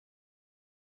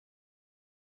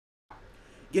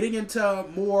Getting into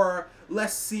more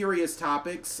less serious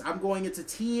topics, I'm going into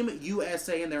Team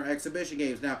USA and their exhibition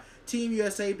games. Now, Team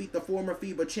USA beat the former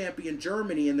FIBA champion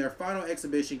Germany in their final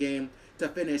exhibition game to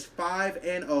finish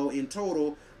 5-0 in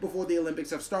total before the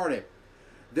Olympics have started.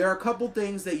 There are a couple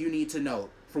things that you need to note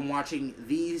from watching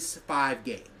these 5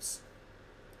 games.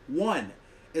 One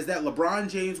is that LeBron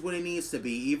James, when he needs to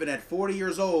be, even at 40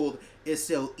 years old, is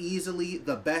still easily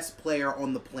the best player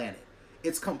on the planet.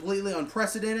 It's completely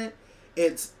unprecedented.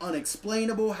 It's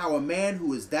unexplainable how a man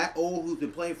who is that old, who's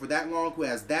been playing for that long, who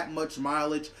has that much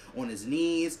mileage on his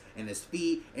knees and his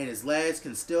feet and his legs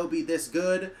can still be this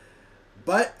good.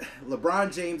 But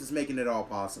LeBron James is making it all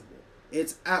possible.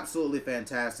 It's absolutely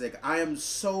fantastic. I am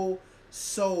so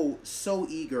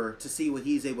eager to see what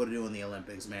he's able to do in the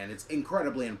Olympics, man. It's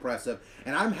incredibly impressive.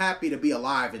 And I'm happy to be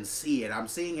alive and see it. I'm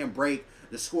seeing him break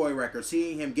the scoring record,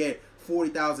 seeing him get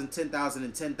 40,000, 10,000,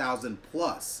 and 10,000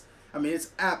 plus. I mean,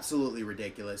 it's absolutely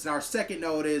ridiculous. Now, our second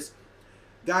note is,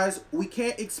 guys, we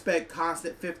can't expect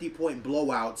constant 50-point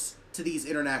blowouts to these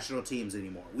international teams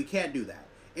anymore. We can't do that.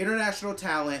 International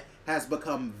talent has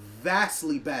become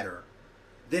vastly better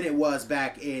than it was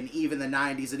back in even the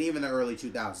 90s and even the early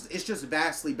 2000s. It's just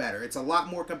vastly better. It's a lot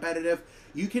more competitive.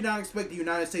 You cannot expect the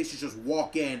United States to just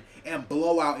walk in and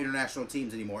blow out international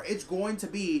teams anymore. It's going to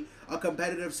be a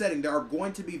competitive setting. There are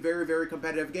going to be very, very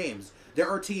competitive games. There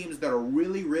are teams that are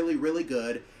really, really, really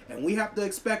good, and we have to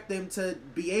expect them to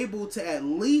be able to at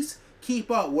least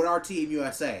keep up with our Team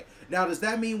USA. Now, does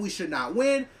that mean we should not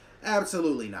win?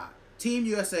 Absolutely not. Team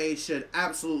USA should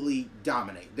absolutely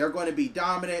dominate. They're going to be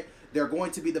dominant. They're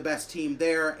going to be the best team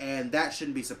there, and that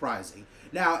shouldn't be surprising.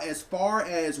 Now, as far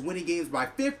as winning games by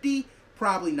 50,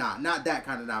 probably not. Not that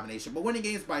kind of domination. But winning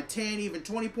games by 10, even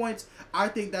 20 points, I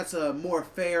think that's a more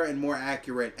fair and more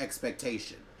accurate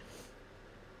expectation.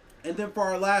 And then for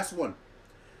our last one,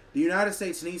 the United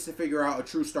States needs to figure out a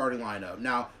true starting lineup.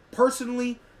 Now,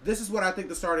 personally, this is what I think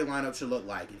the starting lineup should look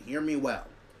like. And hear me well.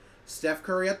 Steph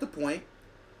Curry at the point,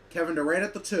 Kevin Durant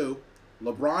at the 2,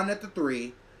 LeBron at the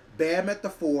 3, Bam at the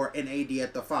 4, and AD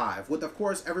at the 5. With, of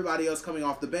course, everybody else coming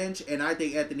off the bench. And I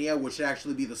think Anthony Edwards should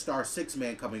actually be the star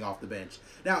 6-man coming off the bench.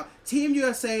 Now, Team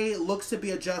USA looks to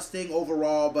be adjusting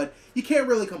overall, but you can't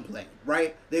really complain,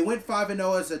 right? They went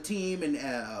 5-0 as a team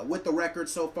and with the record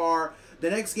so far. The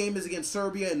next game is against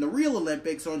Serbia in the real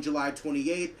Olympics on July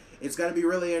 28th. It's going to be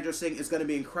really interesting. It's going to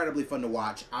be incredibly fun to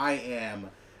watch. I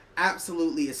am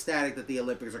absolutely ecstatic that the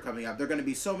Olympics are coming up. There are going to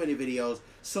be so many videos,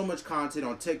 so much content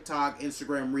on TikTok,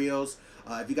 Instagram Reels.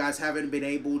 If you guys haven't been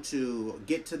able to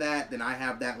get to that, then I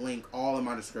have that link all in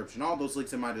my description. All those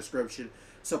links in my description.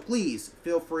 So please,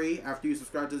 feel free, after you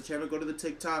subscribe to the channel, go to the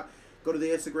TikTok, go to the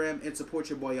Instagram, and support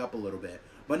your boy up a little bit.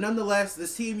 But nonetheless,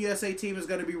 this Team USA team is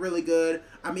going to be really good.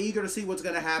 I'm eager to see what's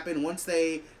going to happen once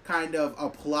they kind of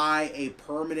apply a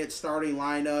permanent starting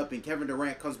lineup and Kevin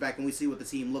Durant comes back and we see what the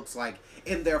team looks like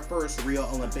in their first real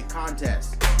Olympic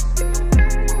contest.